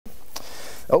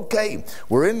Okay,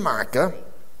 we're in Micah.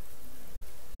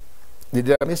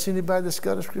 Did I miss anybody that's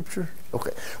got a scripture?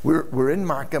 Okay, we're in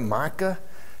Micah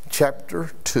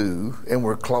chapter 2, and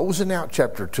we're closing out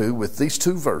chapter 2 with these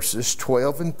two verses,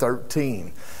 12 and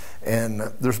 13. And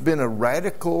there's been a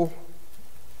radical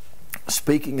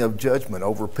speaking of judgment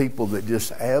over people that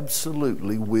just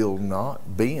absolutely will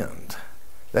not bend.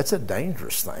 That's a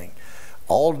dangerous thing.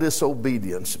 All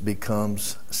disobedience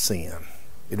becomes sin.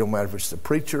 It don't matter if it's the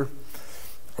preacher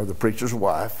or the preacher's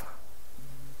wife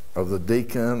or the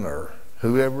deacon or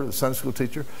whoever, the Sunday school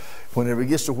teacher. Whenever it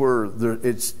gets to where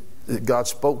God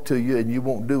spoke to you and you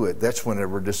won't do it, that's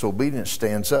whenever disobedience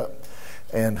stands up.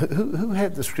 And who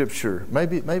had the scripture?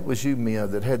 Maybe it was you, Mia,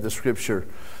 that had the scripture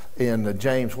in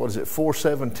James,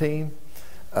 4:17?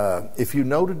 If you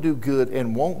know to do good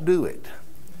and won't do it.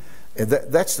 And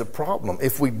that's the problem.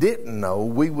 If we didn't know,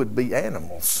 we would be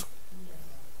animals.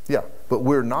 Yeah, but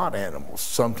we're not animals.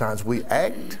 Sometimes we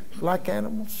act like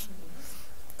animals.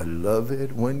 I love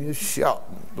it when you shout.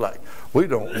 Like, we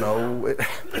don't know it.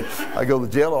 I go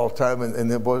to jail all the time, and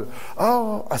then boys,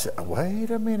 I said,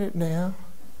 wait a minute now.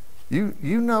 You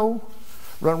know,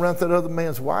 run around that other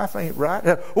man's wife ain't right.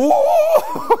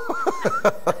 Whoa!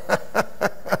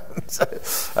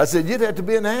 I said, you'd have to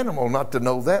be an animal not to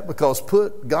know that, because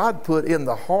God put in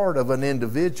the heart of an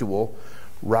individual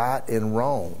right and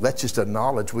wrong. That's just a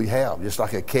knowledge we have. Just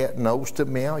like a cat knows to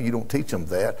meow, you don't teach them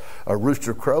that. A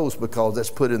rooster crows because that's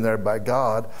put in there by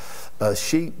God. A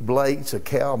sheep bleats, a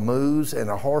cow moos, and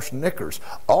a horse nickers.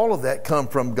 All of that come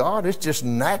from God. It's just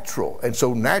natural. And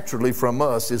so naturally from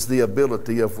us is the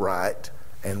ability of right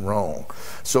and wrong.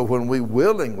 So when we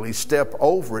willingly step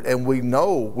over it and we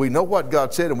know what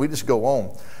God said and we just go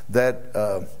on,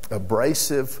 that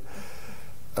abrasive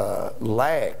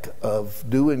lack of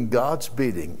doing God's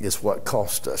bidding is what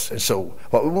cost us. And so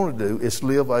what we want to do is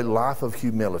live a life of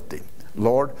humility.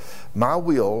 Lord, my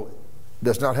will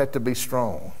does not have to be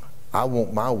strong. I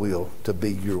want my will to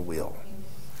be your will.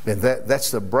 And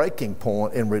that's the breaking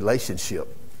point in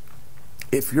relationship.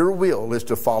 If your will is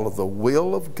to follow the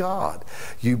will of God,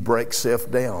 you break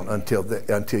self down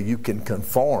until you can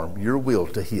conform your will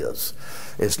to His.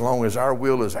 As long as our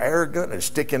will is arrogant and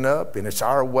sticking up and it's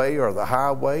our way or the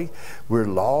highway, we're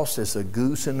lost as a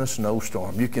goose in a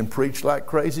snowstorm. You can preach like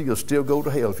crazy, you'll still go to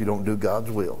hell if you don't do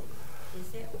God's will. Is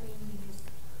that when you just,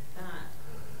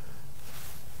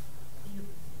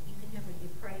 you can have a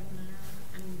depraved mind?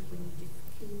 I mean, when you just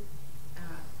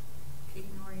keep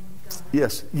ignoring God?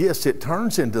 Yes, it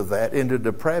turns into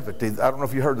depravity. I don't know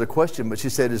if you heard the question, but she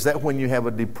said, is that when you have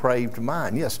a depraved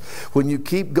mind? Yes. When you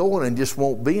keep going and just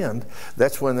won't bend,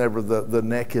 that's whenever the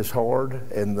neck is hard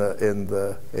and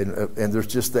there's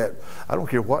just that, I don't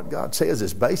care what God says,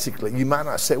 it's basically, you might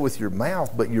not say it with your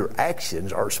mouth, but your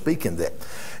actions are speaking that.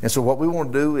 And so what we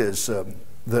want to do is,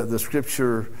 the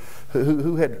scripture,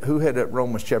 who had that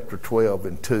Romans chapter 12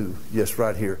 and 2? Yes,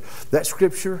 right here. That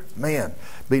scripture, man,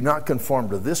 be not conformed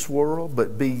to this world,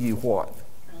 but be ye what?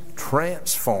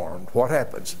 Transformed. What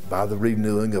happens? By the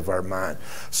renewing of our mind.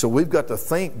 So we've got to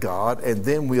thank God, and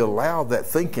then we allow that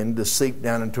thinking to seep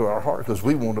down into our heart because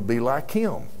we want to be like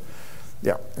Him.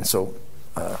 Yeah, and so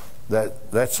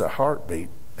that's a heartbeat.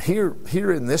 Here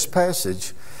in this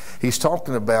passage, he's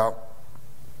talking about,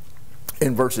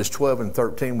 in verses 12 and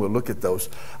 13, we'll look at those.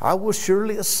 I will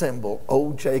surely assemble,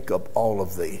 O Jacob, all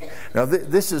of thee. Now,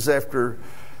 this is after,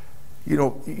 you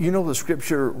know the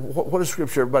scripture. What is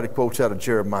scripture everybody quotes out of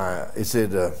Jeremiah? Is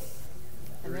it? I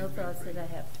know thoughts that I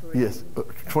have toward you. Yes,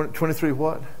 23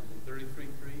 what? 33:3.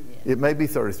 It may be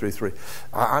 33:3.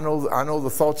 I know the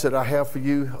thoughts that I have for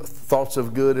you, thoughts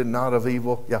of good and not of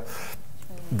evil. Yeah,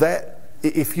 that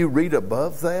if you read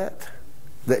above that,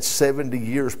 that's 70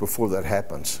 years before that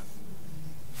happens.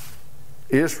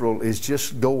 Israel is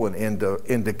just going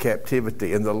into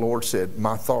captivity, and the Lord said,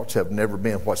 my thoughts have never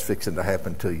been what's fixing to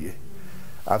happen to you.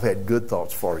 I've had good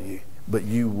thoughts for you, but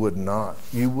you would not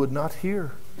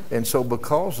hear. And so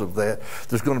because of that,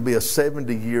 there's going to be a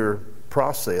 70-year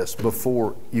process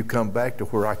before you come back to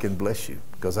where I can bless you,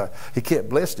 because He can't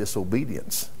bless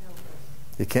disobedience.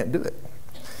 He can't do it.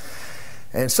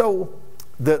 And so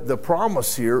the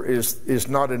promise here is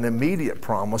not an immediate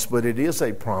promise, but it is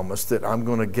a promise that I'm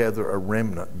going to gather a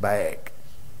remnant back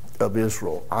of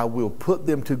Israel. I will put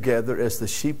them together as the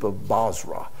sheep of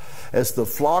Bozrah, as the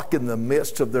flock in the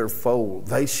midst of their fold.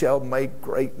 They shall make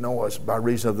great noise by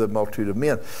reason of the multitude of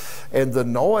men. And the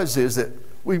noise is that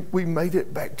we made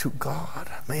it back to God.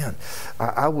 Man,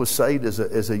 I was saved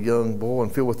as a young boy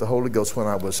and filled with the Holy Ghost when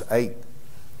I was 8.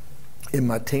 In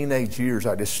my teenage years,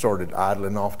 I just started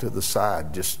idling off to the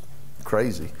side, just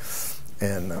crazy.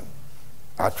 And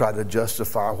I tried to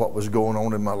justify what was going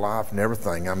on in my life and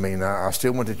everything. I mean, I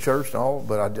still went to church and all,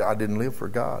 but I didn't live for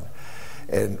God.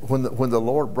 And when the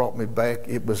Lord brought me back,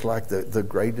 it was like the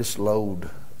greatest load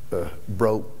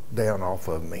broke down off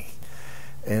of me.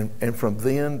 And from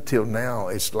then till now,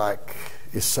 it's like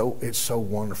it's so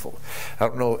wonderful. I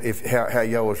don't know how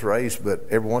y'all was raised, but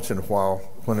every once in a while,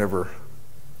 whenever,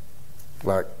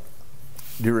 like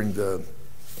during the,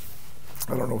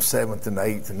 I don't know, 7th and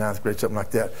 8th and 9th grade, something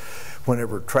like that,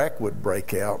 whenever track would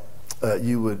break out,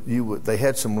 they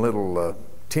had some little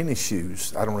tennis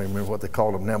shoes. I don't even remember what they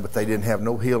called them now, but they didn't have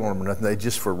no heel on them or nothing. They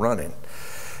just for running.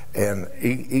 And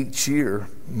each year,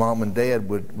 Mom and Dad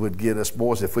would get us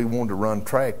boys, if we wanted to run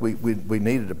track, we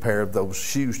needed a pair of those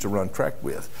shoes to run track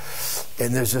with.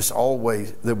 And there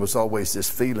was always this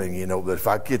feeling, that if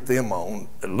I get them on,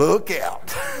 look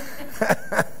out.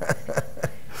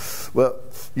 Well,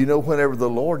 whenever the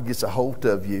Lord gets a hold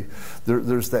of you,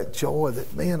 there's that joy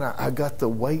that, man, I got the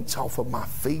weights off of my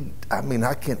feet. I mean,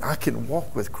 I can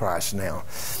walk with Christ now.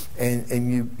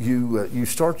 And you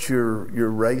start your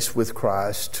race with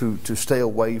Christ to stay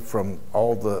away from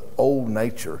all the old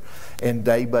nature, and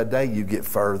day by day you get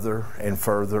further and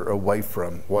further away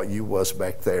from what you was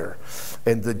back there,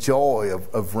 and the joy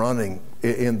of running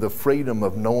in the freedom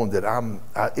of knowing that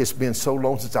it's been so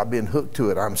long since I've been hooked to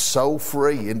it. I'm so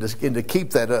free, and to keep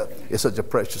that up is such a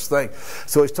precious thing.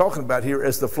 So he's talking about here,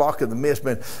 as the flock of the mist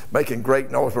been making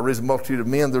great noise by reason of multitude of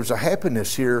men. There's a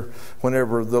happiness here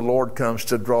whenever the Lord comes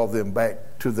to draw them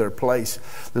back to their place.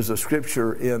 There's a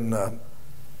scripture in, I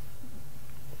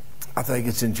think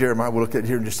it's in Jeremiah. We'll look at it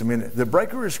here in just a minute. The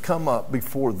breaker has come up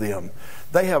before them.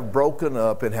 They have broken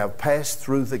up and have passed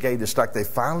through the gate. It's like they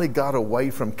finally got away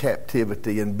from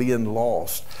captivity and being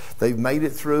lost. They've made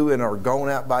it through and are gone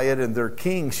out by it, and their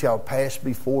king shall pass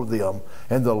before them,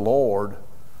 and the Lord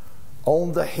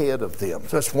on the head of them.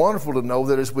 So it's wonderful to know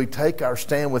that as we take our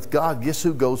stand with God, guess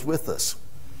who goes with us?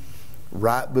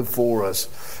 Right before us.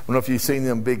 I don't know if you've seen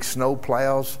them big snow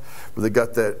plows where they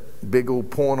got that big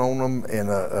old point on them and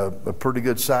a pretty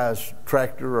good sized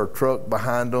tractor or truck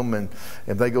behind them, and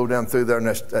they go down through there, and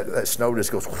that snow just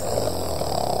goes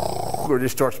or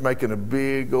just starts making a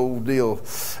big old deal,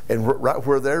 and right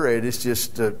where they're at, it's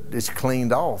just it's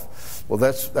cleaned off. Well,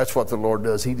 that's what the Lord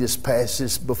does. He just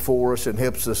passes before us and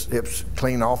helps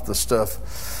clean off the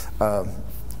stuff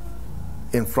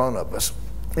in front of us.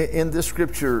 In this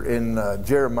scripture in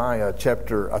Jeremiah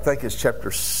chapter, I think it's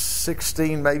chapter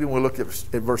 16 maybe, we'll look at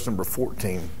verse number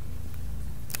 14.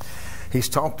 He's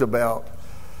talked about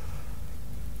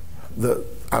the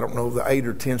 8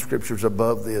 or 10 scriptures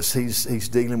above this. He's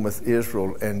dealing with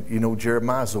Israel, and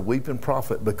Jeremiah's a weeping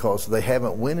prophet because they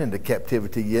haven't went into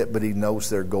captivity yet, but he knows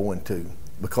they're going to,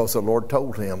 because the Lord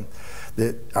told him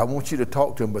that I want you to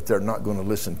talk to them, but they're not going to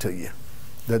listen to you.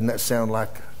 Doesn't that sound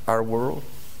like our world?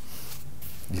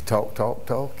 You talk,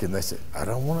 and they say, I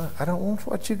don't want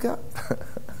what you got. I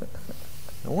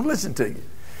don't want to listen to you.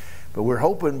 But we're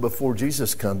hoping before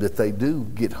Jesus comes that they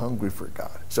do get hungry for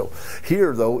God. So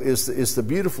here, though, is the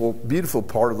beautiful, beautiful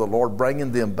part of the Lord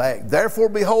bringing them back. Therefore,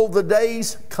 behold, the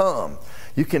days come.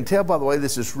 You can tell by the way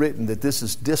this is written that this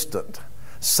is distant.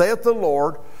 Saith the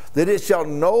Lord, that it shall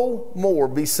no more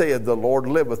be said, the Lord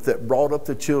liveth, that brought up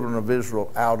the children of Israel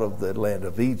out of the land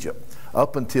of Egypt.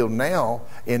 Up until now,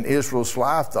 in Israel's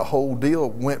life, the whole deal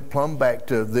went plumb back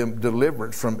to them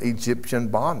deliverance from Egyptian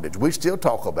bondage. We still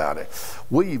talk about it.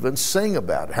 We even sing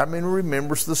about it. How many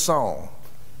remembers the song?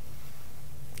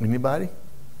 Anybody?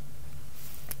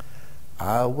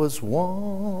 I was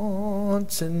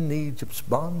once in Egypt's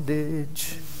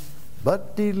bondage,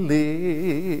 but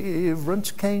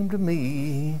deliverance came to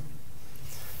me,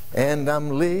 and I'm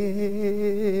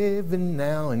living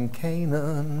now in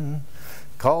Canaan,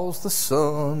 'cause the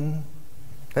Son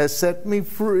has set me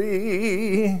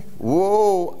free.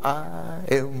 Whoa, I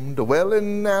am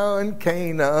dwelling now in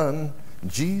Canaan.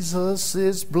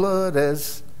 Jesus' blood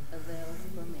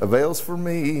avails for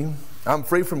me. I'm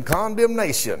free from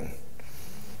condemnation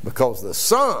because the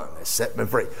Son has set me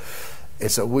free. And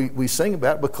so we sing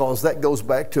about it because that goes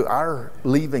back to our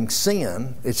leaving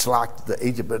sin. It's like the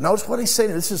Egypt. But notice what he's saying.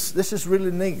 This is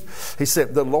really neat. He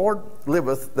said, the Lord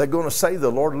liveth. They're going to say the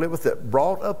Lord liveth that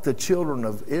brought up the children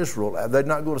of Israel. They're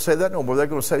not going to say that no more. They're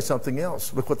going to say something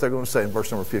else. Look what they're going to say in verse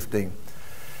number 15.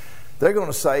 They're going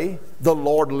to say, the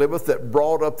Lord liveth that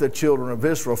brought up the children of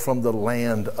Israel from the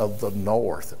land of the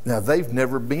north. Now, they've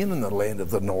never been in the land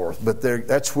of the north, but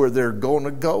that's where they're going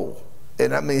to go.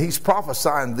 And I mean, he's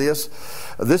prophesying this.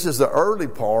 This is the early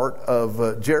part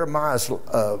of Jeremiah's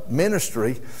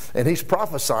ministry, and he's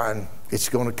prophesying It's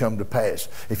going to come to pass.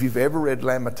 If you've ever read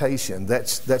Lamentation,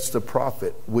 that's the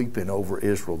prophet weeping over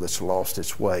Israel that's lost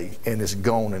its way and is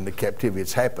gone into captivity.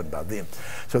 It's happened by them.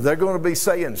 So they're going to be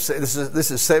saying,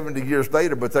 this is 70 years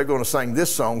later, but they're going to sing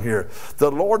this song here. The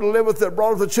Lord liveth that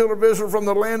brought the children of Israel from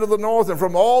the land of the north and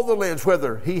from all the lands,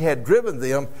 whither he had driven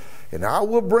them. And I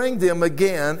will bring them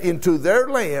again into their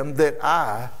land that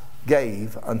I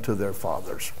gave unto their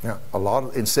fathers. Now,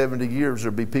 in 70 years,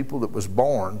 there'll be people that was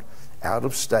born out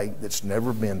of state that's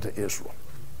never been to Israel.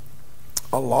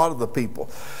 A lot of the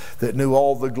people that knew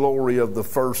all the glory of the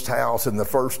first house and the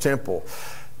first temple,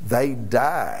 they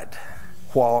died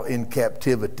while in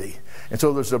captivity. And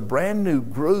so there's a brand new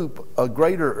group, a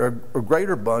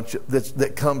greater bunch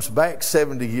that comes back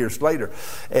 70 years later.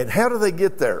 And how do they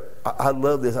get there? I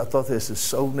love this. I thought this is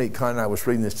so neat. Connie and I was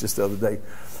reading this just the other day.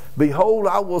 Behold,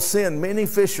 I will send many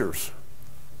fishers.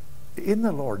 Isn't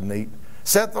the Lord neat?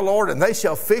 Saith the Lord, and they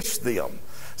shall fish them.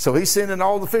 So he's sending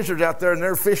all the fishers out there, and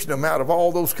they're fishing them out of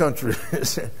all those countries.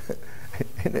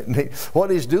 What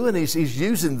he's doing is he's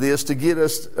using this to get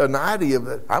us an idea of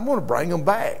it. I'm going to bring them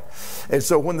back. And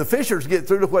so when the fishers get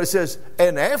through, look what it says,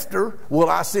 and after will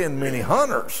I send many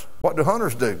hunters. What do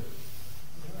hunters do?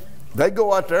 They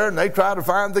go out there and they try to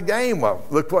find the game. Well,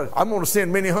 look what, I'm going to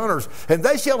send many hunters, and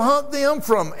they shall hunt them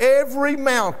from every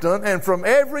mountain and from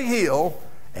every hill,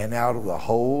 and out of the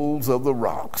holes of the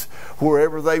rocks.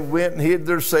 Wherever they went and hid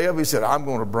themselves, he said, I'm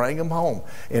going to bring them home.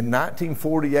 In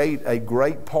 1948, a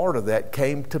great part of that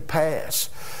came to pass.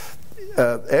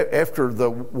 After the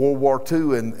World War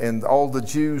II and all the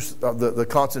Jews, the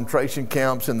concentration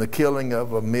camps and the killing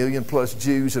of 1 million plus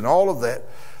Jews and all of that,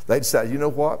 they decided, you know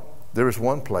what? There was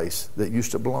one place that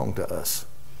used to belong to us.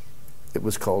 It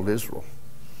was called Israel.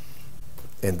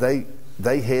 And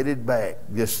they headed back,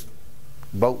 just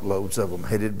boatloads of them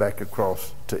headed back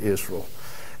across to Israel.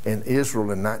 And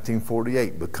Israel in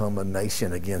 1948 become a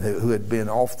nation again who had been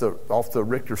off the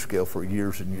Richter scale for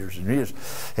years and years and years.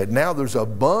 And now there's a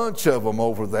bunch of them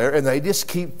over there, and they just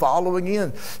keep following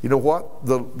in. You know what?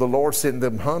 The Lord sent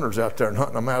them hunters out there and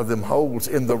hunting them out of them holes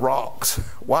in the rocks.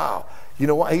 Wow. You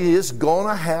know what? He's going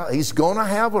to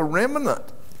have a remnant.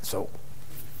 So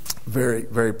very,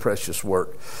 very precious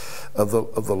work of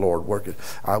the Lord working.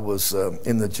 I was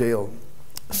in the jail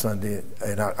Sunday,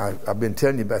 and I've been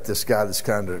telling you about this guy that's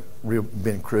kind of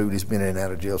been crude. He's been in and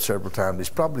out of jail several times. He's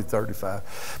probably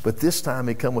 35. But this time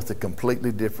he come with a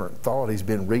completely different thought. He's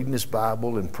been reading his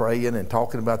Bible and praying and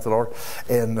talking about the Lord.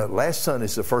 And last Sunday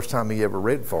is the first time he ever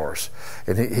read for us.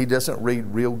 And he doesn't read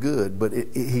real good, but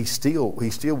he still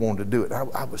wanted to do it.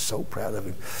 I was so proud of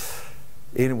him.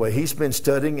 Anyway, he's been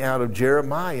studying out of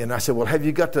Jeremiah. And I said, well, have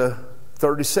you got to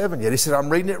 37 yet? He said, I'm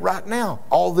reading it right now.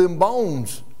 All them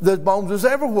bones. The bones is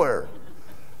everywhere.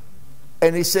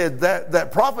 And he said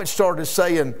that prophet started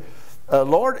saying,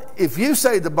 Lord, if you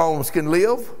say the bones can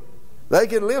live, they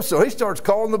can live. So he starts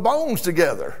calling the bones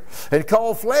together and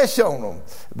called flesh on them.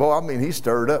 Boy, I mean, he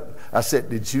stirred up. I said,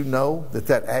 did you know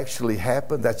that actually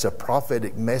happened? That's a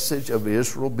prophetic message of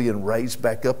Israel being raised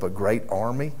back up, a great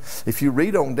army. If you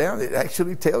read on down, it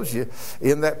actually tells you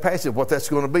in that passage what that's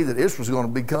going to be, that Israel's going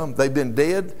to become. They've been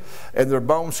dead and their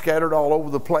bones scattered all over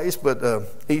the place, but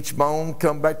each bone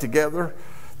come back together,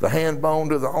 the hand bone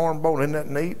to the arm bone. Isn't that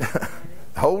neat?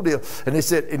 The whole deal. And he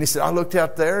said, I looked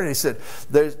out there, and he said,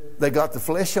 they got the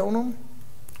flesh on them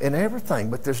and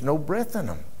everything, but there's no breath in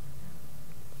them.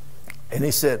 And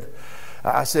he said,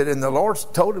 I said, and the Lord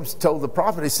told the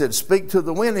prophet, he said, speak to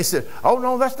the wind. He said, oh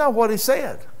no, that's not what he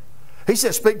said. He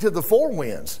said, speak to the four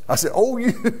winds. I said, oh,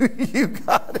 you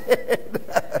got it.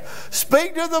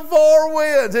 Speak to the four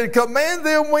winds and command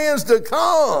them winds to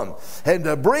come and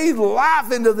to breathe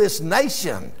life into this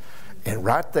nation. And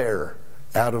right there,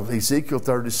 out of Ezekiel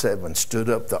 37 stood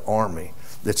up the army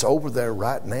that's over there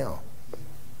right now,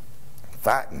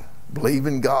 fighting,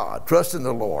 believing God, trusting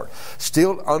the Lord,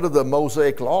 still under the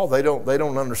Mosaic law. They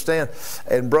don't understand.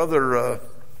 And brother,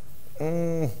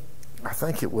 I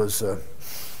think it was,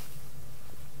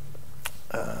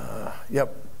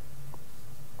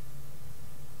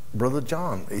 Brother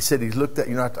John. He said he looked at,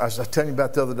 I was telling you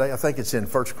about the other day. I think it's in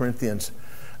 1 Corinthians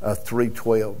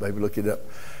 3:12. Maybe look it up.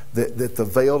 That the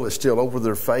veil is still over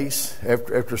their face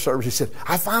after service. He said,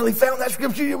 I finally found that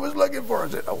scripture you was looking for. I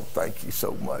said, oh, thank you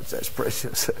so much. That's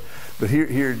precious. But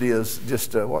here it is,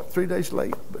 just, 3 days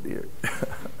late? But here.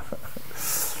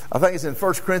 I think it's in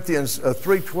 1 Corinthians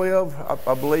 3:12,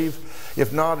 I believe.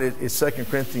 If not, it's 2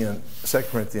 Corinthians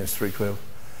 3:12.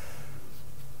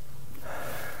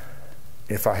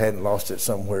 If I hadn't lost it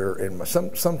somewhere in my...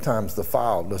 Sometimes the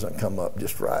file doesn't come up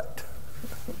just right.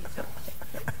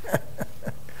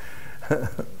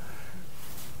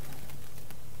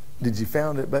 Did you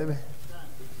found it, baby?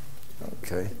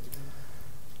 Okay.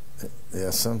 Yeah,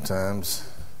 sometimes.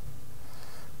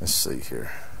 Let's see here.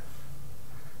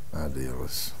 My deal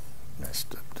is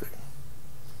messed up too.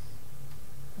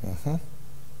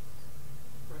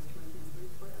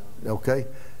 Okay.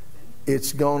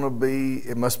 It's going to be,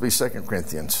 it must be 2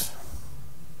 Corinthians.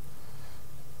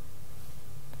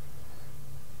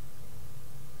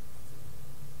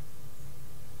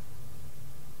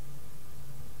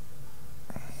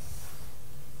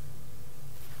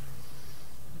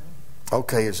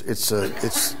 Okay, it's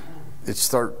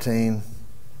 13.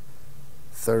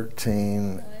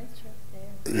 13.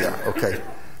 Yeah, okay.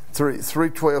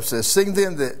 3:12 says, "Seeing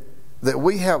then that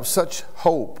we have such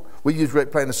hope." We use great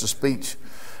plainness of speech.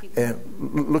 And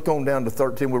look on down to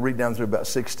 13. We'll read down through about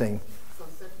 16. So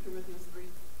 2 Corinthians 3?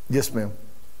 Yes, ma'am.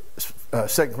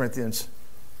 2 Corinthians.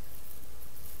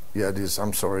 Yeah, it is.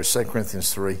 I'm sorry. 2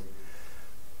 Corinthians 3.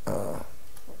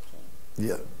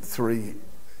 Yeah, 3.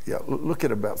 Yeah, look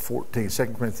at about 14.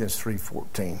 2 Corinthians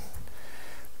 3:14.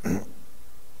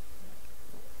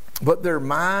 "But their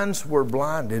minds were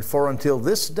blinded, for until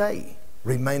this day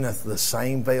remaineth the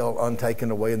same veil untaken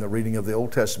away in the reading of the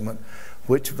Old Testament,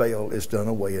 which veil is done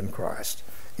away in Christ."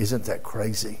 Isn't that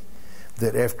crazy?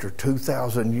 That after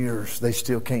 2,000 years, they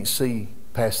still can't see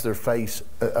past their face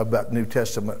about New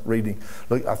Testament reading.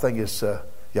 Look, I think it's,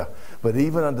 yeah. "But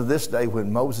even unto this day,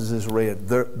 when Moses is read,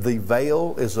 the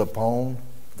veil is upon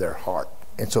their heart."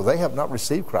 And so they have not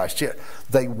received Christ yet.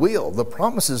 They will. The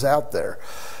promise is out there.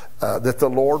 That the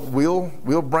Lord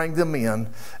will bring them in.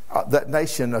 That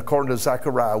nation, according to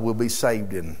Zechariah, will be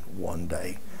saved in one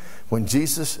day. When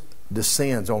Jesus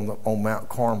descends on Mount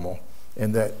Carmel,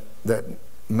 and that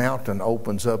mountain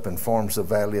opens up and forms the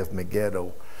valley of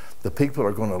Megiddo, the people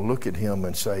are going to look at him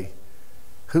and say,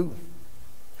 Who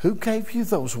gave you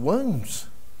those wounds?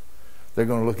 They're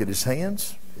going to look at his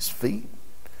hands, his feet,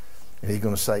 and he's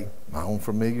going to say, "My own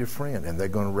familiar friend." And they're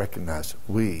going to recognize,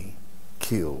 we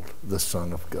killed the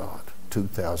Son of God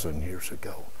 2,000 years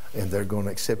ago. And they're going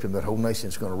to accept him. That whole nation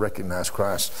is going to recognize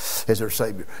Christ as their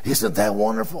Savior. Isn't that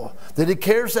wonderful? That he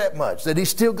cares that much, that he's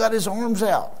still got his arms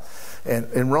out.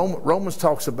 And Romans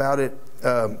talks about it,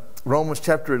 Romans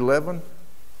chapter 11.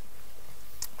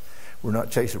 We're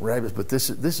not chasing rabbits, but this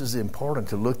is important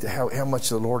to look at how much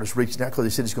the Lord is reaching out, because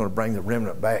he said he's going to bring the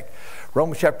remnant back.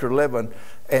 Romans chapter 11,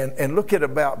 and look at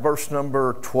about verse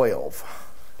number 12.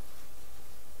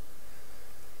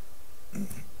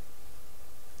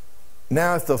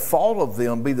 "Now if the fall of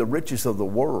them be the riches of the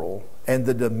world, and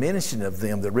the diminishing of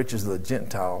them the riches of the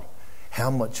Gentile, how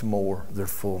much more their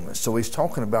fullness?" So he's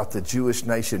talking about the Jewish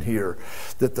nation here,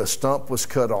 that the stump was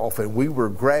cut off and we were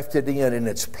grafted in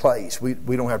its place. We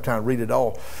don't have time to read it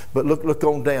all, but look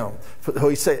on down.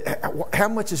 He said, "How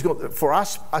much is going? For I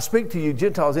speak to you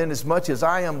Gentiles, inasmuch as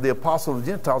I am the apostle of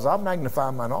the Gentiles, I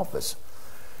magnify mine office.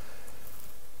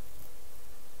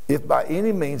 If by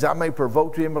any means I may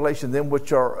provoke to emulation them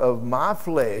which are of my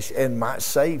flesh, and might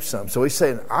save some." So he's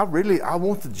saying, I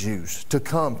want the Jews to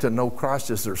come to know Christ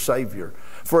as their Savior.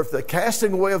 "For if the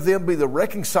casting away of them be the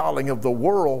reconciling of the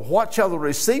world, what shall the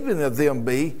receiving of them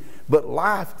be but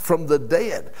life from the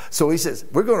dead?" So he says,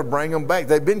 we're going to bring them back.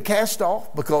 They've been cast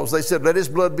off because they said, "Let his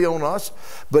blood be on us."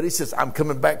 But he says, I'm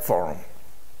coming back for them.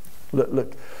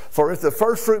 Look. "For if the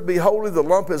first fruit be holy, the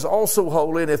lump is also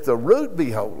holy. And if the root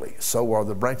be holy, so are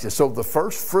the branches." So the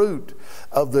first fruit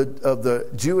of the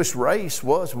Jewish race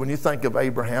was, when you think of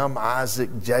Abraham, Isaac,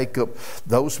 Jacob,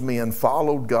 those men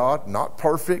followed God, not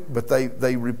perfect, but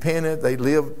they repented, they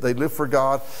lived for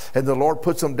God, and the Lord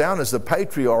puts them down as the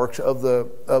patriarchs of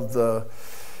the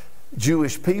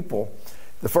Jewish people.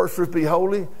 "The first fruit be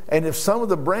holy, and if some of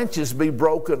the branches be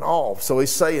broken off." So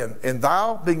he's saying, "And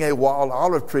thou, being a wild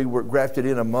olive tree, wert grafted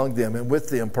in among them, and with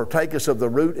them partakest of the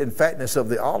root and fatness of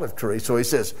the olive tree." So he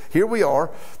says, here we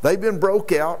are. They've been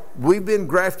broke out. We've been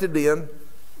grafted in.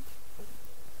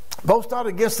 "Boast not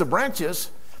against the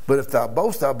branches, but if thou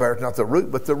boast, thou bearest not the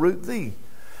root, but the root thee."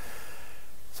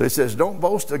 So he says, don't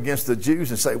boast against the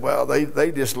Jews and say, "Well,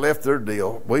 they just left their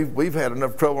deal. We've had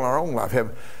enough trouble in our own life."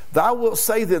 "Thou wilt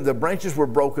say then, the branches were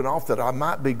broken off that I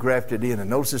might be grafted in." And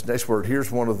notice this next word.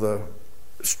 Here's one of the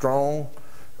strong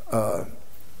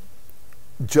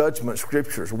judgment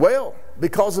scriptures. "Well,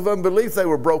 because of unbelief they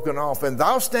were broken off, and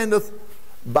thou standeth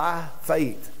by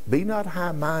faith. Be not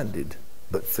high-minded,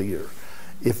 but fear."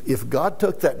 If God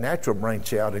took that natural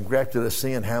branch out and grafted us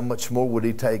in, how much more would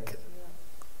he take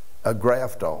a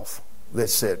graft off that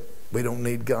said, we don't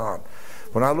need God?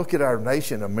 When I look at our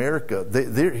nation, America,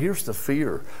 here's the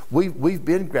fear. We've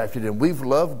been grafted in. We've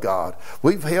loved God.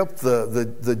 We've helped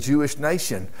the Jewish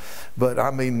nation. But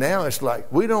I mean, now it's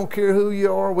like, we don't care who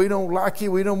you are. We don't like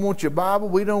you. We don't want your Bible.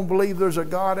 We don't believe there's a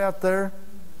God out there.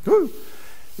 Woo.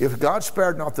 If God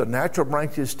spared not the natural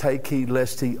branches, take heed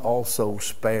lest he also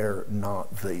spare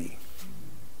not thee.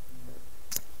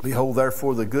 Behold,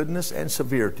 therefore, the goodness and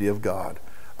severity of God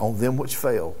on them which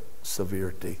fail,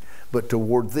 severity. But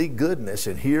toward thee goodness,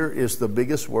 and here is the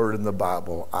biggest word in the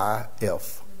Bible,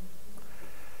 I-F.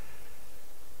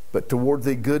 But toward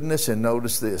thee goodness, and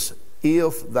notice this,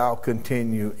 if thou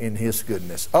continue in his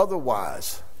goodness.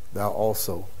 Otherwise, thou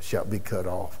also shalt be cut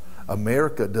off.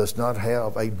 America does not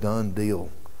have a done deal.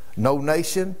 No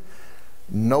nation,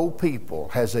 no people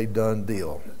has a done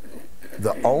deal.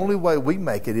 The only way we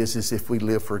make it is if we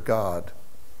live for God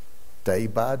day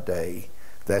by day.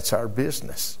 That's our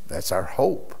business. That's our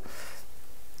hope.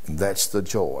 And that's the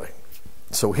joy.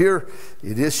 So here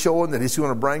it is showing that he's going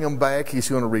to bring them back. He's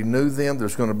going to renew them.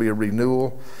 There's going to be a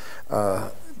renewal.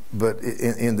 But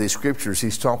in the scriptures,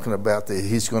 he's talking about that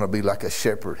he's going to be like a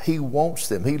shepherd. He wants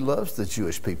them. He loves the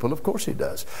Jewish people. Of course he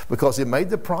does. Because he made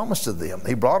the promise to them.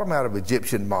 He brought them out of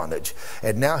Egyptian bondage.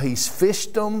 And now he's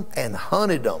fished them and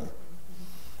hunted them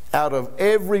out of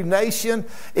every nation,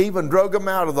 even drug them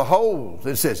out of the holes.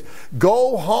 It says,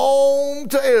 go home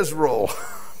to Israel.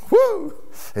 Woo!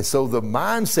 And so the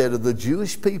mindset of the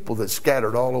Jewish people that's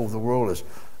scattered all over the world is,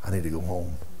 I need to go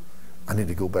home. I need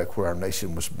to go back where our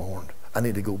nation was born. I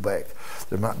need to go back.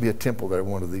 There might be a temple there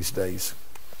one of these days.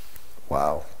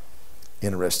 Wow.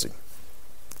 Interesting.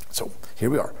 So here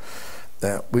we are.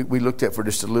 Now, we looked at for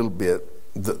just a little bit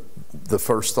the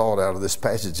first thought out of this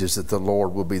passage is that the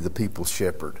Lord will be the people's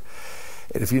shepherd.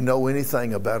 And if you know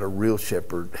anything about a real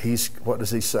shepherd, what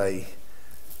does he say?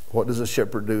 What does a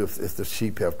shepherd do if the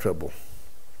sheep have trouble?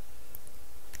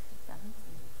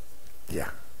 Yeah.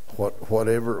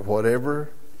 Whatever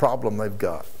problem they've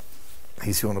got,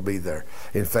 he's going to be there.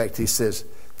 In fact, he says,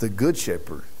 the good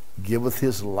shepherd giveth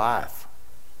his life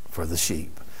for the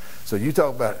sheep. So you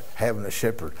talk about having a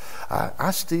shepherd.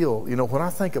 I still, when I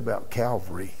think about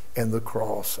Calvary and the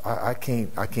cross, I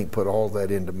can't put all that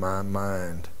into my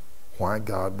mind. Why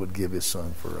God would give his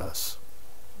son for us.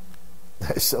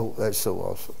 That's so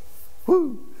awesome.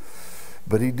 Woo!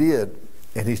 But he did,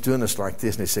 and he's doing us like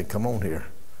this, and he said, come on here.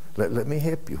 Let me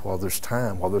help you while there's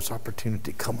time, while there's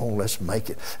opportunity. Come on, let's make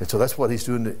it. And so that's what he's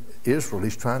doing to Israel.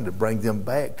 He's trying to bring them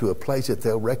back to a place that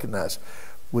they'll recognize.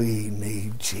 We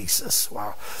need Jesus.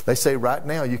 Wow. They say right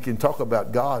now you can talk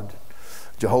about God,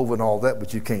 Jehovah and all that,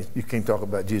 but you can't talk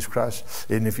about Jesus Christ.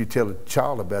 And if you tell a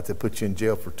child about it, they put you in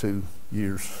jail for 2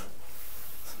 years.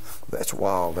 That's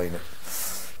wild, ain't it?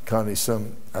 Connie,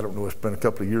 I don't know, it's been a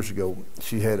couple of years ago,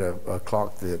 she had a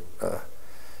clock that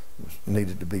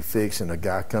needed to be fixed, and a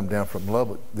guy come down from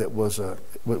Lubbock that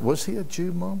was he a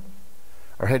Jew, Mom?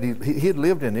 Or had he had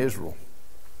lived in Israel?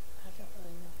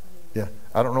 Yeah,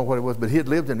 I don't know what it was, but he had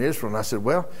lived in Israel. And I said,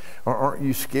 well, aren't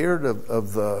you scared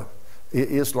of the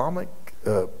Islamic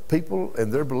people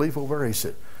and their belief over there? He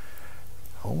said,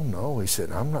 oh, no. He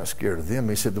said, I'm not scared of them.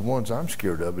 He said, the ones I'm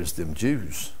scared of is them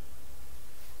Jews.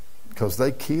 Because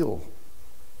they kill.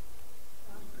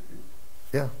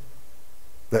 Yeah.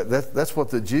 That's what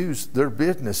the Jews, their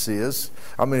business is.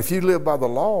 I mean, if you live by the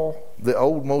law, the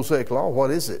old Mosaic law,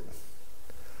 what is it?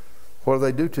 What do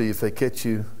they do to you if they catch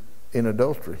you in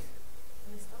adultery?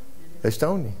 They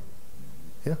stone you.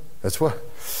 Yeah, that's what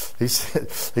he said.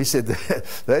 He said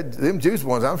that them Jews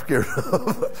ones I'm scared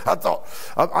of.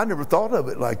 I never thought of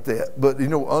it like that. But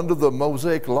under the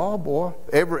Mosaic law, boy,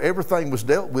 everything was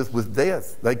dealt with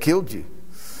death. They killed you.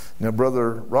 Now,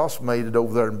 Brother Ross made it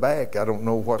over there and back. I don't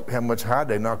know how much hide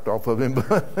they knocked off of him, but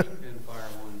fire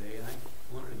one day.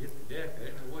 I wanted to get to death. I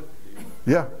didn't know what to do.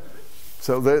 Yeah,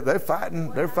 so they're fighting.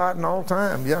 They're fighting all the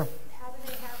time. Yeah. How do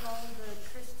they have all the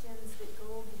Christians that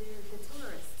go over there, the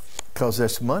tourists? Because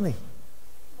that's money.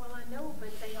 Well, I know,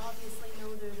 but they obviously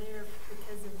know they're there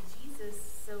because of Jesus.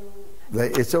 So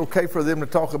it's okay for them to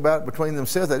talk about it between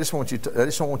themselves. They just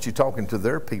don't want you talking to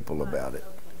their people about it.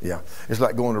 Okay. Yeah, it's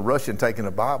like going to Russia and taking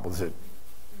a Bible.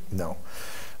 No,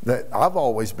 I've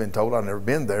always been told. I've never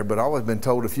been there, but I've always been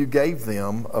told if you gave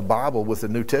them a Bible with the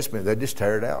New Testament, they just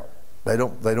tear it out. They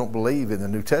don't believe in the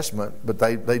New Testament, but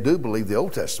they do believe the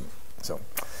Old Testament. So,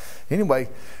 anyway,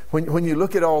 when you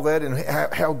look at all that and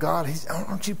how God,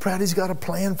 aren't you proud? He's got a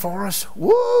plan for us.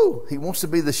 Woo! He wants to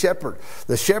be the shepherd,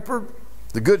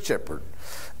 the good shepherd.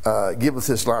 Giveth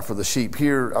his life for the sheep.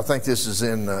 Here, I think this is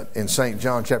in St.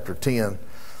 John chapter 10.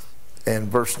 And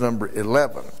verse number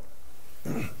 11.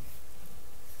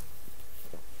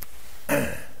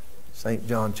 St.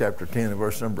 John chapter 10 and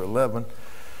verse number 11.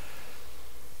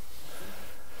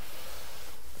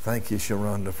 Thank you,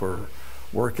 Sharonda, for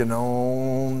working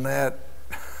on that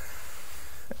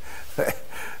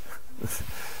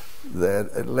that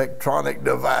electronic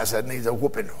device that needs a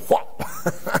whooping. Whop.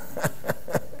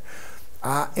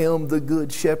 I am the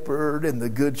good shepherd, and the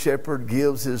good shepherd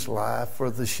gives his life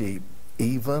for the sheep,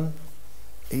 even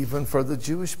for the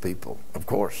Jewish people. Of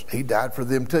course, he died for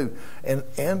them too.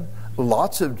 And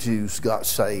lots of Jews got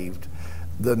saved.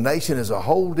 The nation as a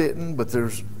whole didn't, but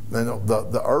there's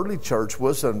the early church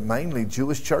was a mainly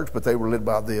Jewish church, but they were led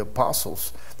by the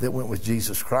apostles that went with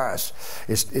Jesus Christ.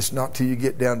 It's not till you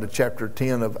get down to chapter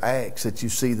 10 of Acts that you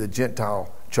see the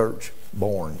Gentile church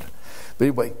born. But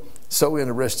anyway, so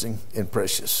interesting and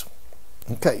precious.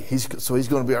 Okay, he's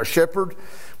going to be our shepherd.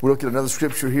 We'll look at another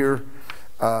scripture here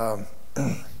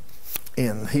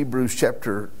in Hebrews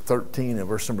chapter 13 and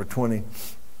verse number 20.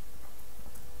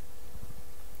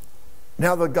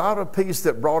 Now the God of peace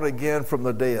that brought again from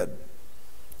the dead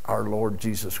our Lord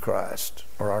Jesus Christ,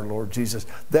 or our Lord Jesus,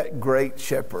 that great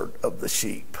shepherd of the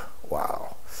sheep.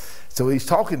 Wow. So he's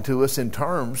talking to us in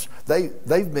terms,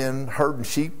 they've been herding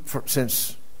sheep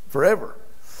since forever.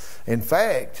 In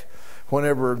fact,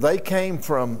 whenever they came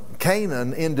from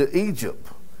Canaan into Egypt,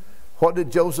 what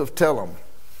did Joseph tell them?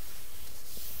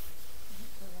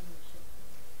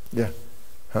 Yeah.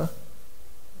 Huh?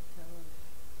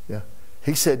 Yeah.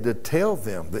 He said to tell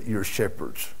them that you're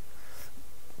shepherds,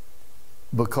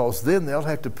 because then they'll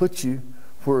have to put you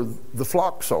where the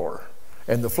flocks are,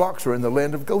 and the flocks are in the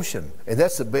land of Goshen, and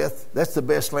that's the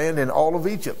best land in all of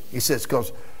Egypt. He says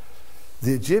because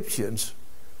the Egyptians,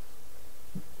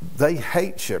 they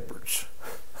hate shepherds.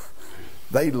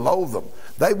 They loathe them.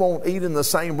 They won't eat in the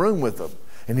same room with them.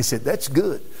 And he said, that's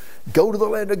good. Go to the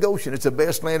land of Goshen. It's the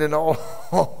best land in all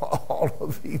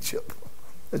of Egypt.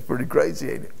 That's pretty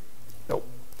crazy, ain't it? Nope.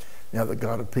 Now the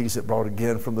God of peace that brought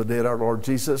again from the dead our Lord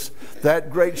Jesus, that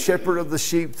great shepherd of the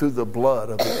sheep, through the blood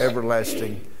of the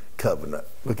everlasting covenant.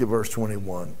 Look at verse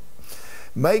 21.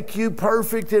 Make you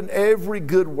perfect in every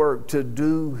good work to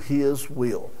do his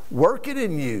will. Work it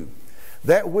in you,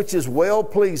 that which is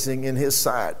well-pleasing in his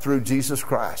sight, through Jesus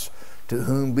Christ, to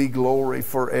whom be glory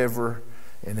forever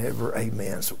and ever.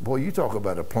 Amen. So, boy, you talk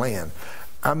about a plan.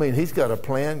 I mean, he's got a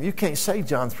plan. You can't say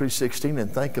John 3:16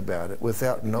 and think about it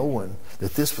without knowing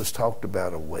that this was talked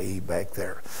about way back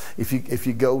there. If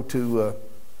you go to,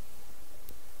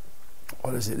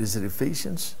 what is it? Is it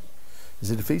Ephesians? Is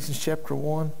it Ephesians chapter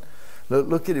 1?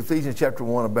 Look at Ephesians chapter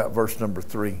 1 about verse number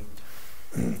 3.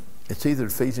 It's either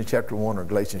Ephesians chapter 1 or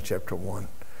Galatians chapter 1.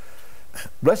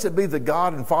 Blessed be the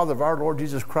God and Father of our Lord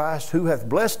Jesus Christ, who hath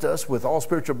blessed us with all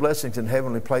spiritual blessings in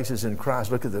heavenly places in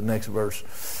Christ. Look at the next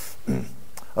verse.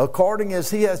 According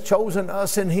as he hath chosen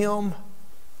us in him,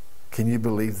 can you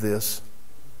believe this?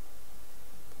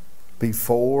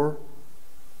 Before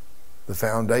the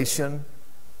foundation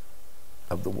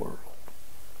of the world.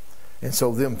 And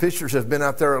so them fishers have been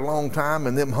out there a long time,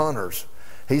 and them hunters,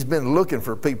 he's been looking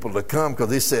for people to come, because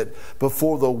he said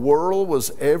before the world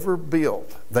was ever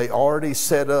built, they already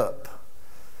set up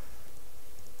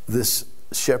this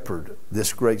shepherd,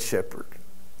 this great shepherd.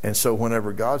 And so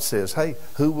whenever God says, hey,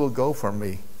 who will go for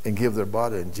me and give their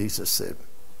body? And Jesus said,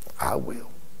 I will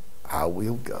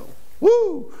go.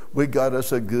 Woo! We got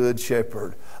us a good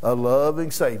shepherd, a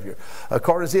loving Savior.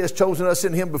 According as he has chosen us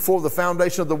in him before the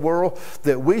foundation of the world,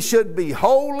 that we should be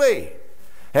holy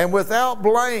and without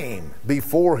blame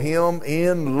before him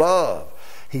in love.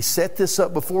 He set this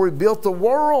up before he built the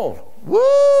world.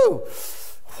 Woo!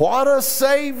 What a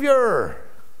Savior!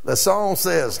 The song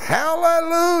says,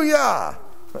 hallelujah!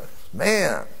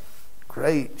 Man,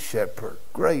 great shepherd,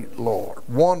 great Lord,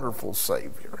 wonderful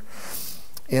Savior.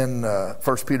 In 1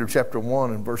 Peter chapter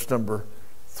 1 and verse number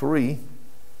 3,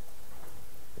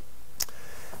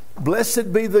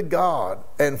 blessed be the God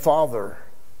and Father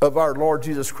of our Lord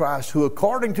Jesus Christ, who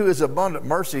according to his abundant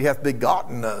mercy hath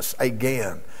begotten us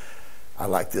again. I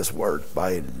like this word,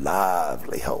 by a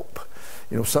lively hope.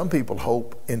 You know, some people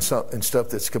hope in stuff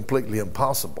that's completely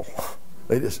impossible.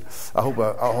 They just, I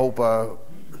hope I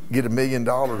get $1 million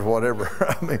or whatever.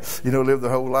 I mean, you know, live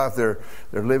their whole life. They're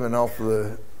living off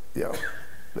the, you know.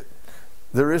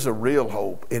 There is a real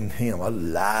hope in him, a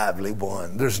lively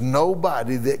one. There's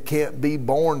nobody that can't be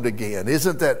born again.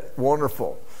 Isn't that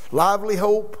wonderful? Lively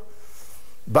hope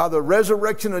by the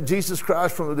resurrection of Jesus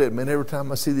Christ from the dead. Man, every time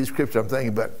I see these scriptures, I'm thinking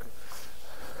about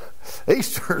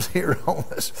Easter's here on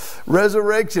us.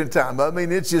 Resurrection time. I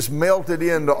mean, it's just melted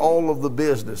into all of the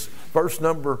business. Verse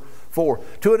number 4.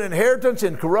 To an inheritance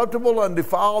incorruptible,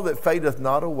 undefiled, that fadeth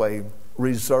not away,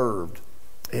 reserved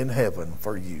in heaven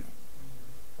for you.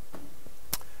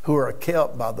 who are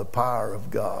kept by the power of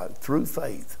God through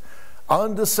faith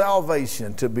unto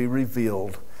salvation to be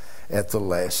revealed at the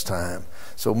last time.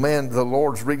 So man, the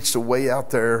Lord's reached a way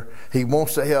out there. He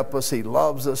wants to help us. He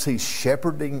loves us. He's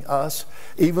shepherding us.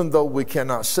 Even though we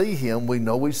cannot see Him, we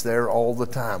know He's there all the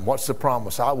time. What's the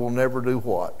promise? I will never do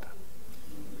what?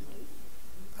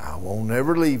 I will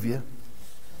never leave you.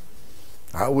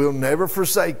 I will never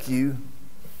forsake you.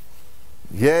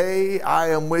 Yea, I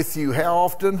am with you. How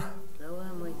often? So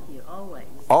I'm with you always.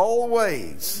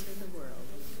 Always.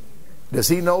 Does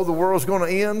He know the world's going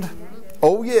to end?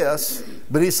 Oh, yes.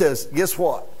 But He says, guess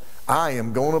what? I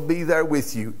am going to be there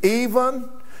with you, even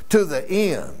to the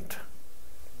end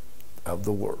of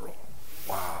the world.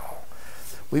 Wow.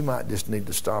 We might just need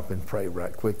to stop and pray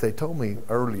right quick. They told me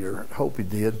earlier, hope he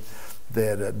did,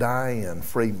 that Diane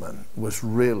Freeman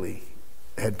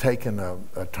had taken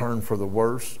a turn for the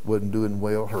worse, wasn't doing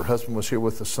well. Her husband was here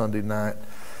with us Sunday night,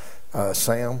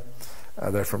 Sam.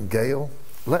 They're from Gale.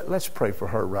 Let's pray for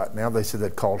her right now. They said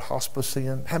they'd called hospice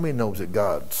in. How many knows that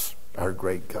God's our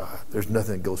great God? There's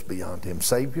nothing that goes beyond Him.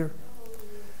 Savior,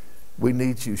 we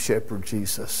need you, Shepherd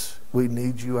Jesus. We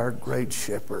need you, our great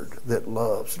shepherd that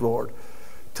loves. Lord,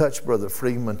 touch Brother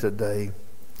Freeman today.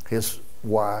 His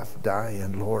wife,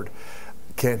 Diane, Lord.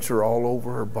 Cancer all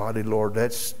over her body, Lord.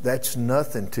 That's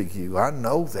nothing to you. I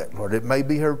know that, Lord. It may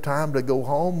be her time to go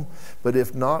home, but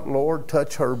if not, Lord,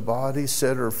 touch her body,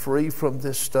 set her free from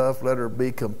this stuff, let her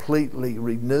be completely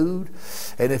renewed.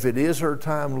 And if it is her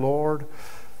time, Lord,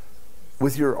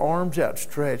 with your arms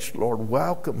outstretched, Lord,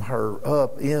 welcome her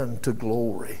up into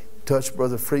glory. Touch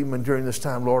Brother Freeman during this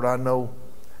time, Lord. I know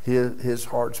his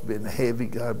heart's been heavy,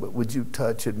 God, but would you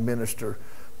touch and minister,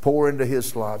 pour into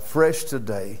his life fresh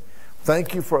today.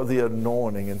 Thank you for the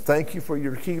anointing, and thank you for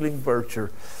your healing virtue,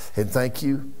 and thank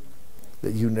you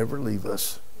that you never leave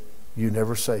us. You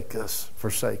never forsake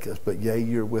us, but yea,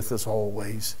 you're with us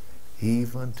always,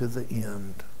 even to the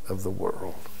end of the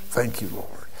world. Thank you,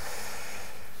 Lord.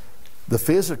 The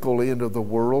physical end of the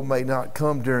world may not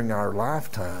come during our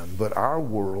lifetime, but our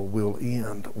world will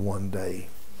end one day.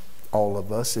 All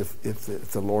of us, if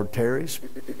the Lord tarries.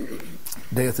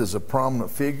 Death is a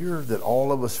prominent figure that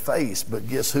all of us face, but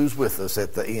guess who's with us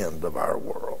at the end of our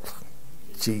world?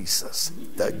 Jesus,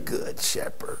 the Good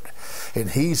Shepherd. And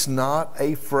He's not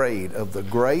afraid of the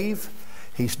grave.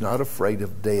 He's not afraid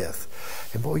of death.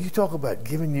 And boy, you talk about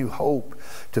giving you hope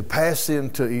to pass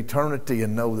into eternity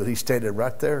and know that He's standing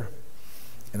right there.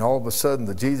 And all of a sudden,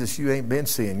 the Jesus you ain't been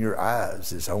seeing, your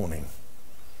eyes is on Him.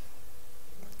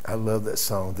 I love that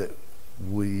song, that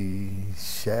we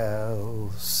shall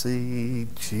see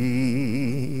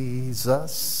Jesus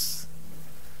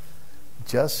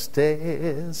just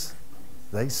as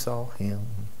they saw Him.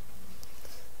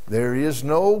 There is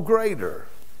no greater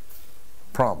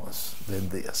promise than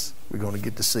this. We're going to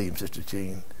get to see Him, Sister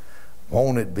Jean.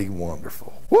 Won't it be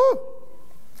wonderful? Woo!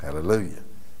 Hallelujah.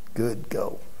 Good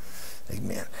go.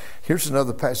 Amen. Here's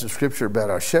another passage of Scripture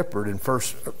about our shepherd in 1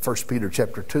 Peter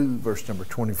chapter 2, verse number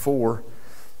 24.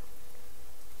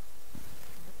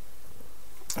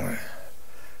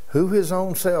 Who His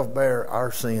own self bare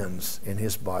our sins in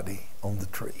His body on the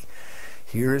tree.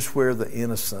 Here is where the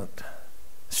innocent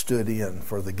stood in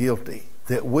for the guilty,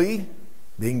 that we,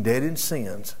 being dead in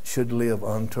sins, should live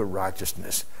unto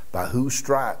righteousness, by whose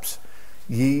stripes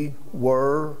ye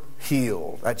were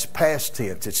healed. That's past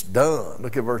tense. It's done.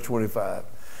 Look at verse 25.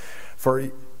 For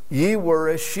ye were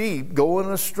as sheep going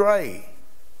astray.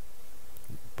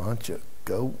 Bunch of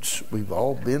goats. We've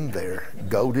all been there.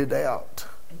 Goated out.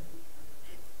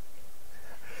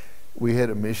 We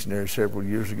had a missionary several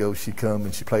years ago. She come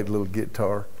and she played a little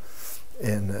guitar.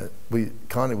 And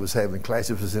Connie was having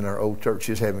classes. It was in our old church.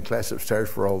 She was having class upstairs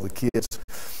for all the kids.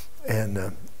 And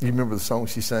you remember the song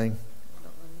she sang?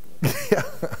 Yeah.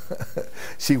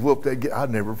 She whooped that. I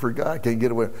never forgot. I can't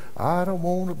get away. I don't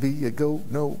want to be a goat.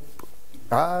 Nope.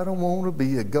 I don't want to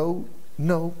be a goat.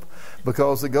 Nope.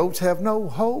 Because the goats have no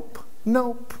hope.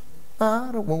 Nope. I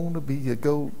don't want to be a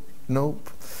goat. Nope.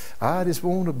 I just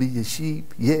want to be a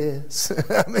sheep. Yes.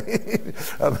 I mean,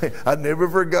 I never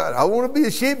forgot. I want to be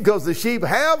a sheep because the sheep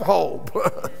have hope.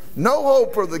 No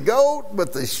hope for the goat,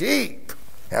 but the sheep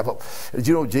have hope. Did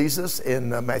you know Jesus in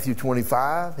Matthew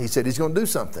 25, He said He's going to do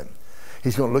something.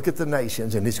 He's going to look at the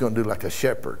nations and He's going to do like a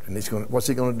shepherd. And what's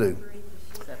He going to do?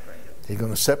 He's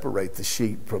going to separate the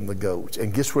sheep from the goats.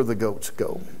 And guess where the goats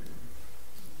go?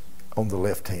 On the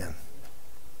left hand.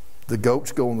 The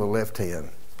goats go on the left hand.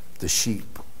 The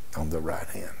sheep on the right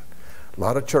hand. A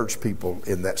lot of church people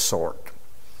in that sort,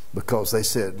 because they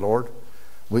said, Lord,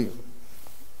 we've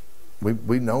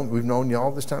known you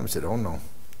all this time. I said, oh no,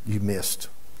 you missed.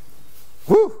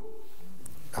 Woo!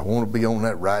 I want to be on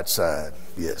that right side.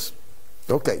 Yes.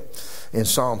 Okay. In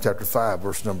Psalm chapter 5,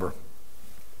 verse number,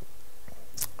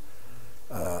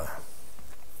 let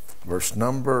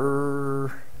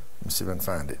me see if I can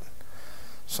find it.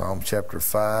 Psalm chapter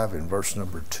 5 and verse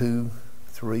number 2,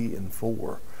 3, and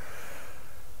 4.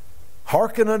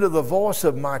 Hearken unto the voice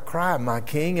of my cry, my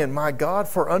King and my God,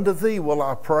 for unto thee will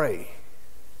I pray.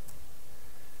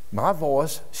 My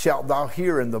voice shalt thou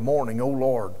hear in the morning, O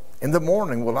Lord. In the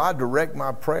morning will I direct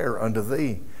my prayer unto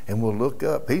thee, and will look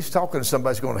up. He's talking to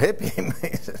somebody who's going to help him.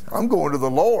 He says, I'm going to the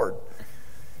Lord.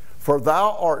 For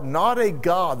thou art not a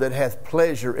God that hath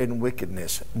pleasure in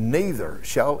wickedness, neither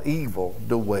shall evil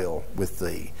dwell with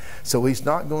thee. So he's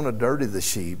not going to dirty the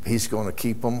sheep. He's going to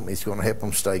keep them. He's going to help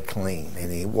them stay clean.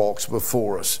 And he walks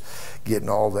before us, getting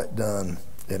all that done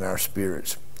in our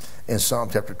spirits. In Psalm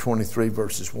chapter 23,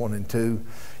 verses 1 and 2,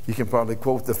 you can probably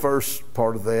quote the first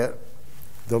part of that.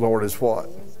 The Lord is what?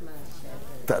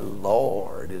 The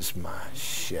Lord is my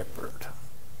shepherd.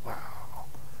 Wow.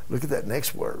 Look at that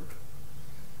next word.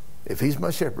 If he's my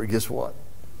shepherd, guess what?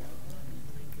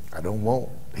 I don't want.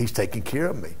 He's taking care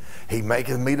of me. He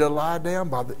maketh me to lie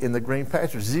down in the green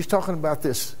pastures. Is he talking about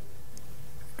this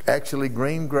actually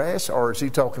green grass, or is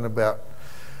he talking about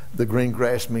the green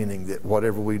grass meaning that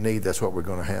whatever we need, that's what we're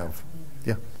going to have?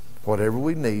 Yeah. Whatever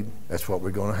we need, that's what we're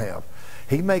going to have.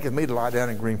 He maketh me to lie down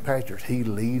in green pastures. He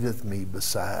leadeth me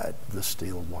beside the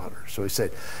still water. So he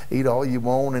said, eat all you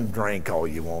want and drink all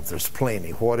you want. There's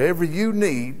plenty. Whatever you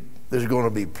need, there's going to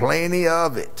be plenty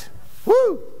of it.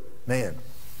 Woo! Man.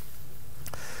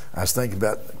 I was thinking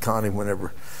about Connie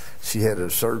whenever she had a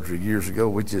surgery years ago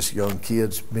with just young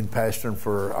kids, been pastoring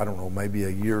for, I don't know, maybe a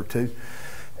year or two.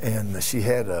 And she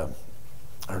had her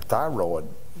thyroid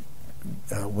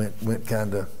went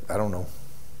kind of, I don't know,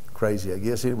 crazy, I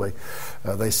guess. Anyway,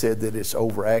 they said that it's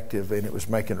overactive and it was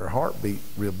making her heart beat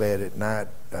real bad at night.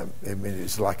 I mean,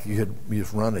 it's like you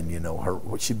was running, you know.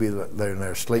 She'd be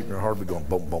there sleeping, her heart would be going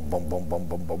boom, boom, boom, boom, boom,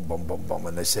 boom, boom, boom, boom, boom.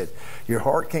 And they said, your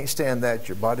heart can't stand that,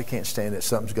 your body can't stand it,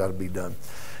 something's got to be done.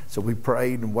 So we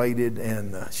prayed and waited,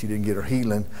 and she didn't get her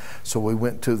healing. So we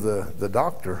went to the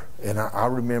doctor, and I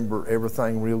remember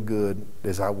everything real good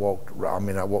as I walked.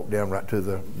 I walked down right to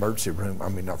the emergency room. I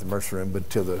mean, not the emergency room, but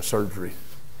to the surgery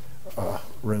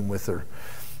room with her.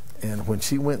 And when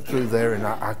she went through there, and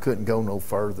I couldn't go no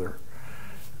further,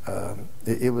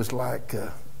 it was like,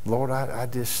 Lord, I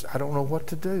don't know what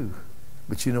to do.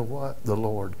 But you know what? The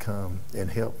Lord come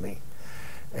and help me.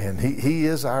 And he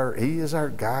is our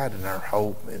guide and our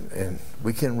hope, and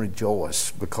we can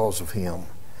rejoice because of him.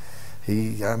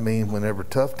 Whenever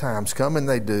tough times come, and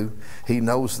they do, he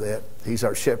knows that. He's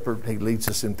our shepherd. He leads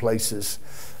us in places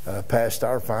past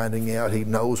our finding out. He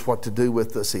knows what to do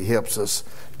with us. He helps us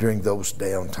during those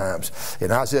down times.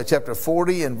 In Isaiah chapter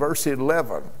 40 and verse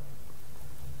 11,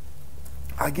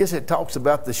 I guess it talks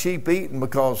about the sheep eating,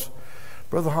 because,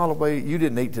 Brother Holloway, you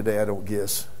didn't eat today, I don't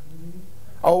guess.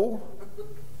 Oh?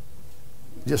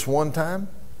 Just one time?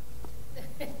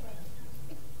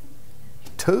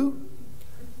 2?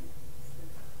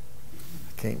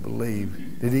 I can't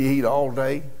believe. Did he eat all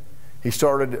day? He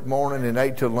started at morning and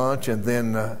ate till lunch, and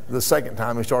then the second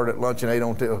time he started at lunch and ate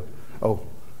until,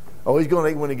 he's going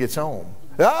to eat when he gets home.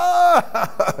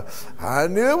 I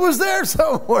knew it was there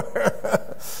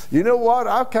somewhere. You know what?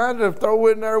 I'll kind of throw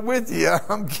in there with you.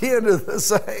 I'm kind of the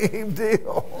same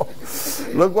deal.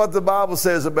 Look what the Bible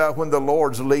says about when the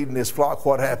Lord's leading his flock.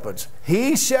 What happens?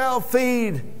 He shall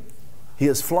feed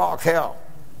his flock how?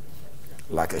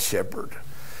 Like a shepherd.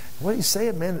 What he's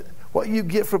saying, man, what you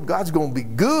get from God's going to be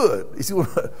good. He's going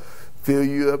to fill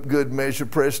you up, good measure,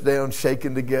 pressed down,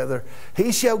 shaken together.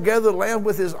 He shall gather the lamb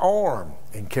with his arm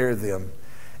and carry them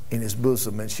in his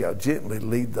bosom, and shall gently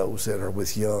lead those that are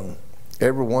with young.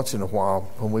 Every once in a while,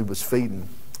 when we was feeding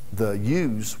the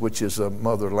ewes, which is a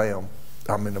mother lamb,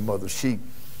 a mother sheep,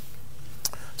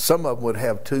 some of them would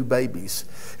have 2 babies.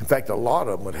 In fact, a lot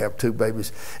of them would have 2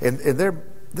 babies, and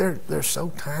they're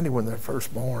so tiny when they're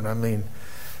first born. I mean,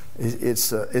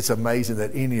 it's amazing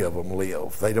that any of them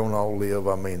live. They don't all live.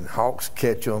 I mean, hawks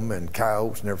catch them and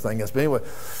coyotes and everything else. But anyway,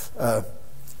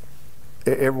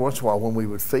 every once in a while when we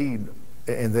would feed,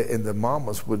 and the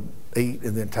mamas would eat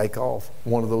and then take off,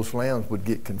 one of those lambs would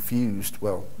get confused.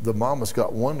 Well, the mama's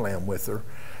got one lamb with her,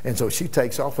 and so she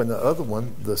takes off, and the other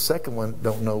one, the second one,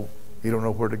 don't know. He don't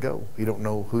know where to go. He don't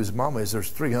know who his mama is.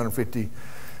 There's 350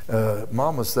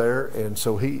 mamas there, and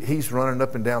so he's running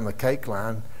up and down the cake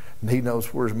line, and he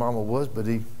knows where his mama was, but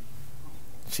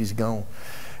she's gone.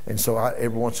 And so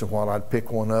every once in a while I'd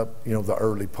pick one up, the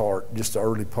early part of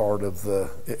after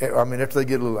they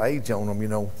get a little age on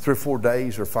them, 3 or 4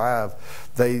 days or 5,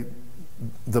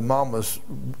 the mamas,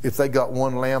 if they got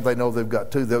one lamb, they know they've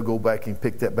got two. They'll go back and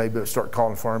pick that baby up, start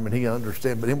calling for him, and he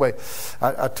understands. But anyway,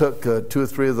 I took 2 or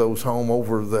 3 of those home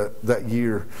over that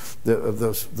year.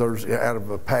 Those out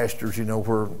of pastures,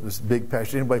 where this big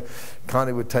pasture. Anyway,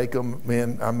 Connie would take them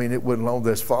in. I mean, it wasn't long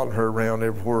that's following her around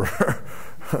everywhere.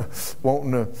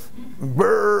 Wanting to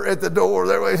burr at the door.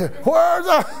 Where's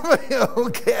the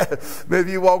milk cat?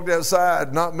 Maybe you walked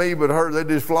outside, not me, but her. They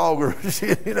just flog her. She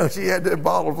had that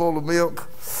bottle full of milk.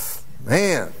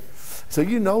 Man, so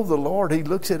the Lord. He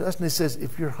looks at us and he says,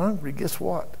 "If you're hungry, guess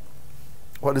what?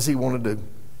 What does He want to do?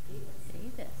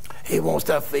 He wants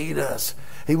to feed us.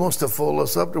 He wants to fill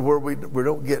us up to where we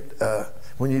don't get.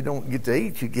 When you don't get to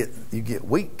eat, you get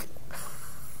weak."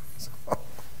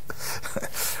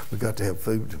 We got to have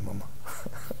food, Mama.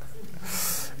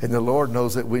 And the Lord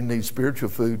knows that we need spiritual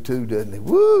food too, doesn't He?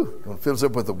 Woo! He fills us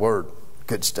up with the Word.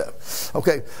 Good stuff.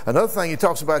 Okay, another thing He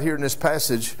talks about here in this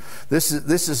passage, this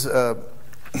is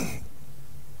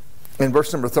in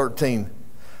verse number 13.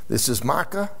 This is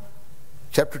Micah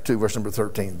chapter 2, verse number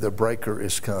 13. The breaker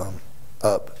is come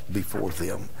up before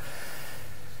them.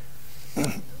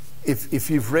 If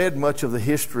you've read much of the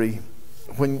history,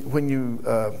 when you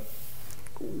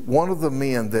one of the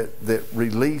men that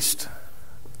released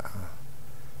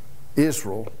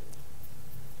Israel,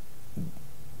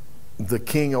 the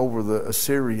king over the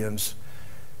Assyrians,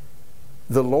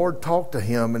 the Lord talked to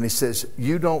him and He says,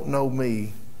 "You don't know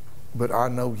me, but I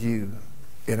know you.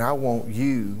 And I want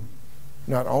you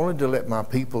not only to let my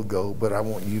people go, but I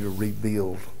want you to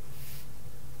rebuild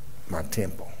my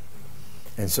temple."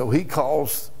 And so He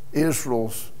calls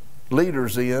Israel's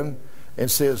leaders in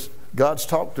and says, "God's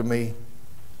talked to me.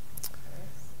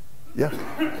 Yeah,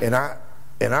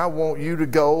 and I want you to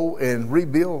go and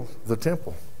rebuild the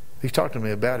temple." He talked to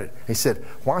me about it. He said,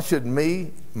 "Why should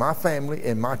me, my family,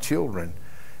 and my children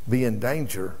be in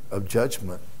danger of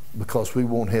judgment because we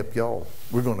won't help y'all?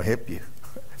 We're going to help you."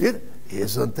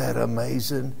 Isn't that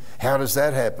amazing? How does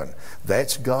that happen?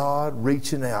 That's God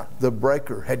reaching out. The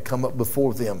breaker had come up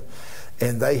before them,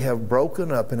 and they have broken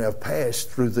up and have passed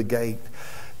through the gate.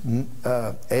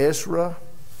 Ezra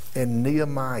and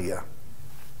Nehemiah,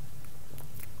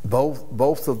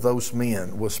 both of those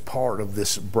men was part of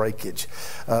this breakage.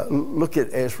 Look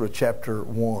at Ezra chapter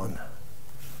 1.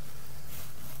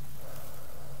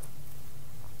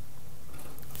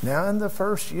 "Now in the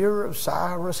first year of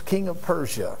Cyrus, king of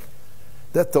Persia,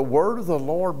 that the word of the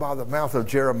Lord by the mouth of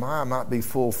Jeremiah might be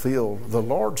fulfilled, the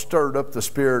Lord stirred up the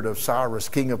spirit of Cyrus,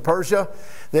 king of Persia,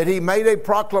 that he made a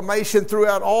proclamation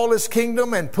throughout all his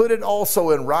kingdom and put it also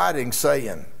in writing,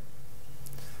 saying,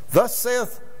 Thus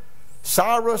saith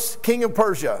Cyrus, king of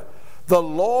Persia, the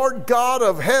Lord God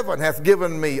of heaven hath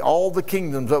given me all the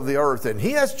kingdoms of the earth, and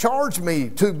He has charged me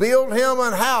to build Him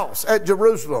an house at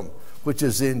Jerusalem, which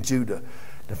is in Judah."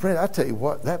 Now, friend, I tell you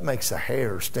what, that makes a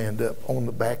hair stand up on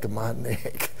the back of my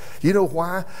neck. You know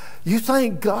why? You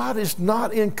think God is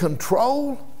not in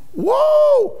control?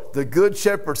 Whoa! The good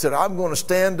shepherd said, "I'm going to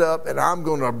stand up and I'm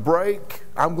going to break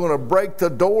the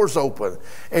doors open,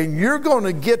 and you're going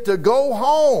to get to go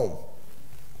home."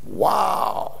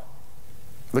 Wow.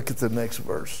 Look at the next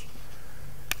verse.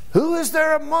 "Who is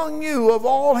there among you of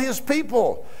all His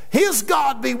people? His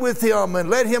God be with him, and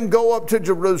let him go up to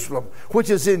Jerusalem, which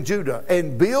is in Judah,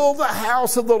 and build the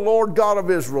house of the Lord God of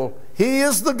Israel. He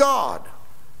is the God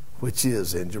which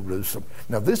is in Jerusalem."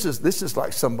 Now this is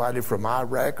like somebody from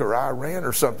Iraq or Iran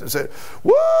or something said,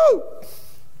 "Woo!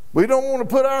 We don't want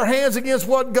to put our hands against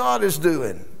what God is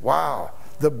doing." Wow.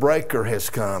 The breaker has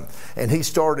come, and he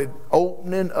started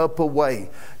opening up a way.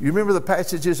 You remember the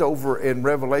passages over in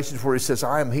Revelations where He says,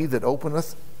 "I am He that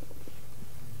openeth,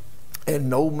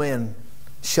 and no man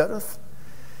shutteth,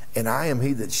 and I am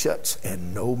He that shuts,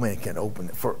 and no man can open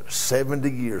it." For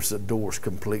 70 years the door's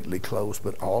completely closed,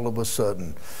 but all of a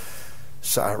sudden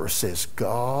Cyrus says,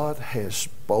 "God has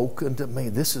spoken to me."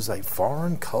 This is a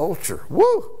foreign culture.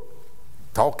 Woo!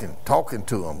 Talking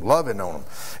to him, loving on him.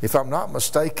 If I'm not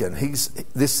mistaken, he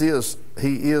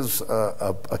is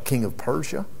a king of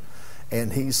Persia,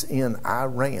 and he's in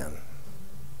Iran.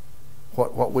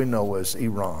 What we know as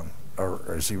Iran,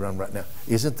 or is Iran right now.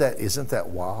 Isn't that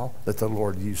wild that the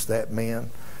Lord used that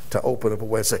man to open up a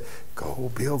way and say, "Go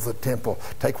build the temple.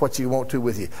 Take what you want to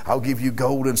with you. I'll give you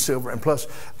gold and silver, and plus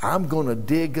I'm going to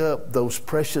dig up those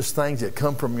precious things that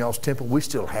come from y'all's temple. We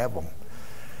still have them.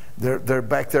 They're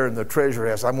back there in the treasure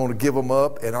house. I'm going to give them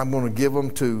up, and I'm going to give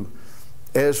them to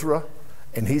Ezra,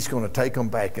 and he's going to take them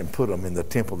back and put them in the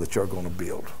temple that you're going to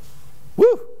build."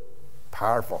 Woo!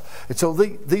 powerful. And so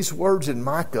these words in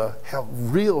Micah have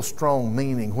real strong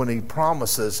meaning when he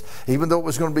promises, even though it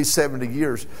was going to be 70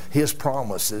 years, his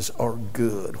promises are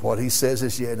good. What he says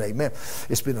is yeah and amen.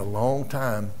 It's been a long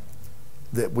time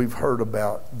that we've heard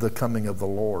about the coming of the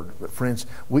Lord. But friends,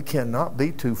 we cannot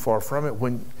be too far from it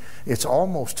when it's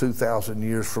almost 2,000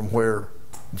 years from where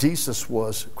Jesus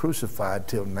was crucified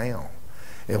till now.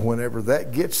 And whenever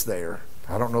that gets there,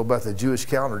 I don't know about the Jewish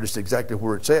calendar, just exactly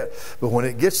where it's at, but when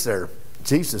it gets there,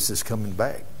 Jesus is coming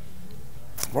back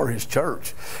for his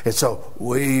church. And so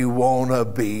we want to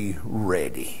be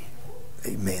ready.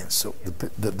 Amen. So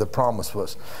the promise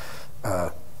was,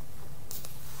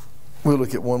 we'll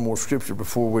look at one more scripture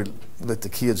before we let the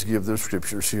kids give their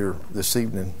scriptures here this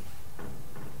evening.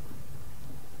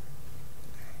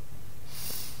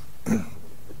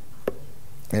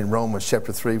 In Romans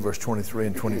chapter 3, verse 23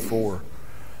 and 24.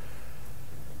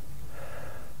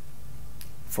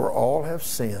 For all have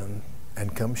sinned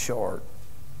and come short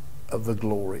of the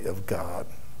glory of God.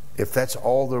 If that's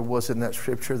all there was in that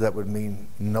scripture, that would mean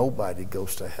nobody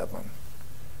goes to heaven.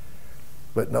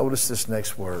 But notice this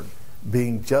next word.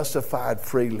 Being justified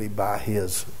freely by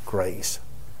his grace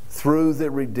through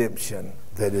the redemption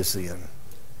that is in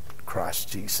Christ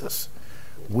Jesus.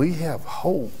 We have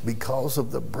hope because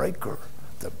of the breaker.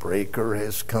 The breaker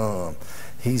has come.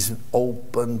 He's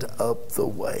opened up the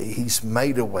way. He's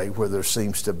made a way where there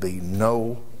seems to be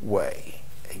no way.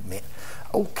 Amen.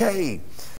 Okay.